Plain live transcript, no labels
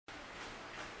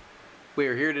We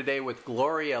are here today with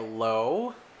Gloria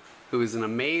Lowe, who is an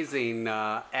amazing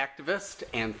activist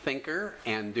and thinker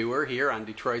and doer here on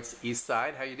Detroit's East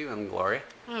Side. How you doing, Gloria?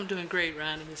 I'm doing great,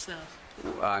 Ryan, and yourself?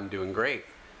 I'm doing great.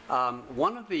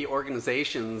 One of the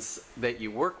organizations that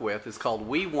you work with is called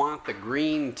We Want the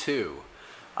Green Too.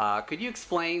 Could you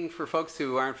explain for folks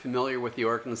who aren't familiar with the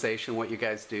organization what you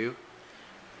guys do?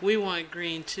 We Want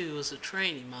Green Too is a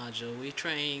training module. We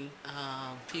train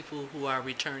people who are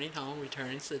returning home,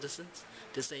 returning citizens,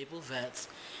 disabled vets,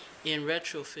 in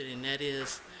retrofitting, that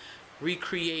is,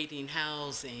 recreating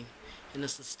housing in a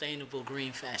sustainable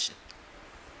green fashion.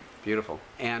 Beautiful.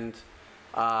 And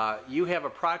you have a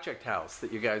project house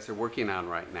that you guys are working on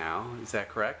right now, is that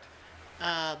correct?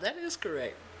 That is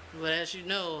correct. But as you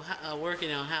know,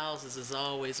 working on houses is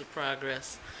always a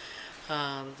progress.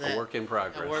 A work in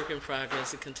progress. A work in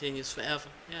progress. It continues forever.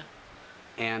 Yeah.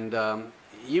 And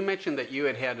you mentioned that you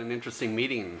had an interesting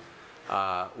meeting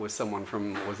with someone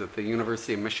from, was it the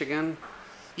University of Michigan?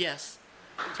 Yes.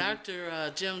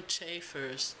 Dr. Jim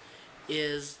Chafers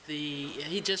is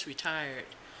he just retired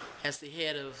as the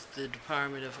head of the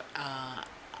Department of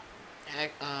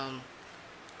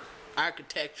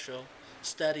Architectural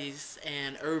Studies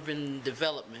and Urban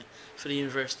Development for the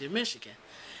University of Michigan,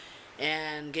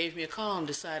 and gave me a call and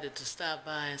decided to stop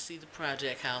by and see the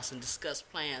project house and discuss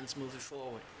plans moving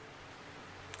forward.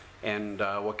 And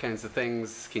what kinds of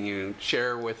things can you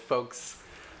share with folks,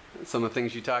 some of the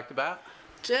things you talked about?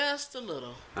 Just a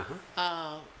little.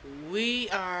 We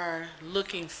are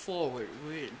looking forward.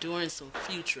 We're doing some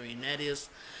futuring, that is,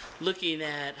 looking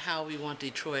at how we want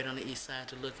Detroit on the east side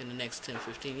to look in the next 10,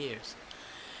 15 years.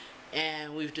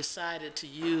 And we've decided to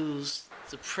use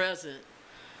the present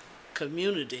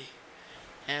community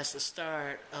as the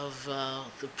start of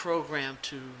the program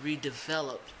to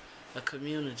redevelop a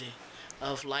community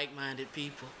of like-minded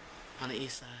people on the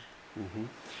east side. Mm-hmm.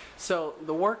 So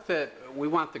the work that We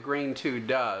Want the Green Too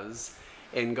does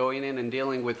in going in and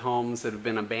dealing with homes that have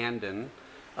been abandoned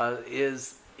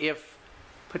is, if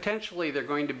potentially they're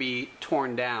going to be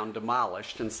torn down,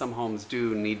 demolished, and some homes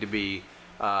do need to be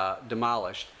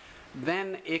demolished,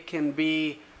 then it can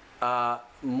be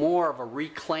more of a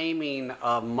reclaiming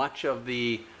of much of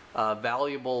the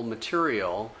valuable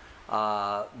material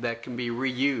that can be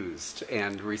reused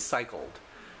and recycled.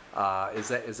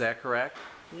 Is that correct?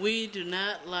 We do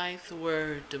not like the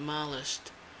word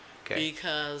demolished, okay,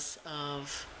 because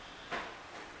of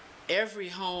every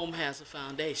home has a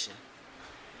foundation.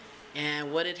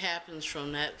 And what it happens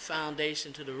from that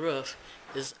foundation to the roof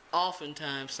is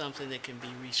oftentimes something that can be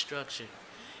restructured.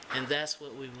 And that's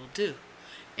what we will do.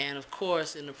 And of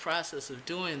course, in the process of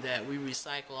doing that, we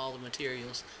recycle all the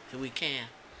materials that we can,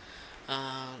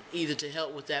 either to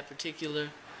help with that particular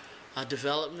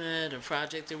development or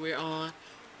project that we're on,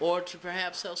 or to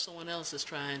perhaps help someone else that's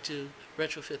trying to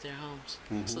retrofit their homes,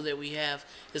 so that we have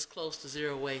as close to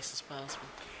zero waste as possible.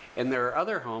 And there are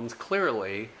other homes,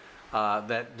 clearly,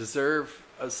 that deserve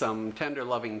some tender,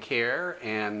 loving care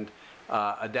and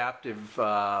adaptive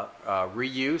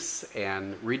reuse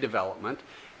and redevelopment.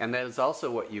 And that is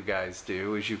also what you guys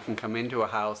do, is you can come into a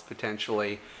house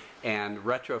potentially and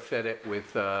retrofit it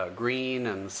with green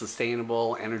and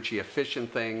sustainable, energy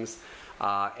efficient things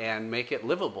and make it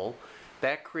livable.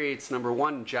 That creates, number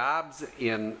one, jobs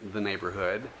in the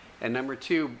neighborhood, and number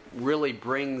two, really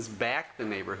brings back the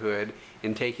neighborhood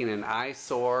in taking an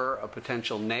eyesore, a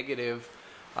potential negative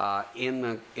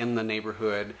in the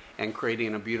neighborhood, and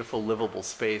creating a beautiful, livable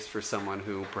space for someone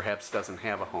who perhaps doesn't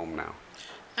have a home now.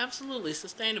 Absolutely.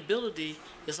 Sustainability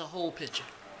is a whole picture,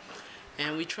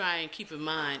 and we try and keep in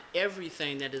mind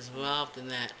everything that is involved in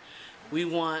that. We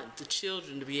want the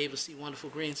children to be able to see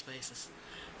wonderful green spaces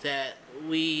that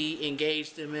we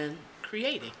engage them in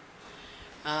creating.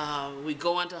 We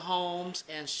go into homes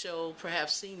and show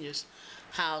perhaps seniors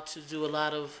how to do a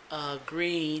lot of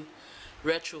green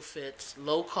retrofits,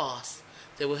 low cost,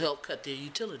 that will help cut their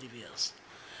utility bills.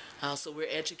 So we're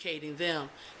educating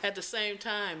them. At the same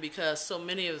time, because so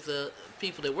many of the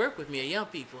people that work with me are young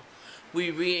people, we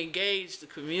re-engage the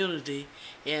community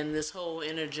in this whole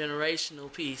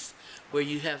intergenerational piece where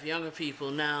you have younger people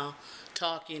now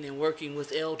talking and working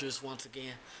with elders once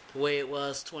again, the way it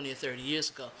was 20 or 30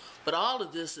 years ago. But all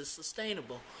of this is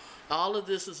sustainable. All of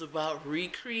this is about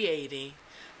recreating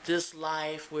this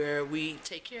life where we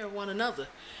take care of one another.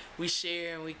 We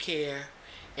share and we care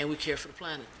for the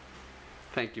planet.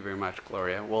 Thank you very much,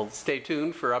 Gloria. Well, stay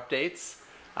tuned for updates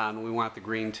on We Want the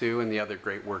Green Too and the other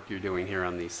great work you're doing here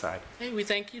on the east side. Hey, we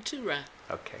thank you too, Ryan.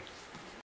 Okay.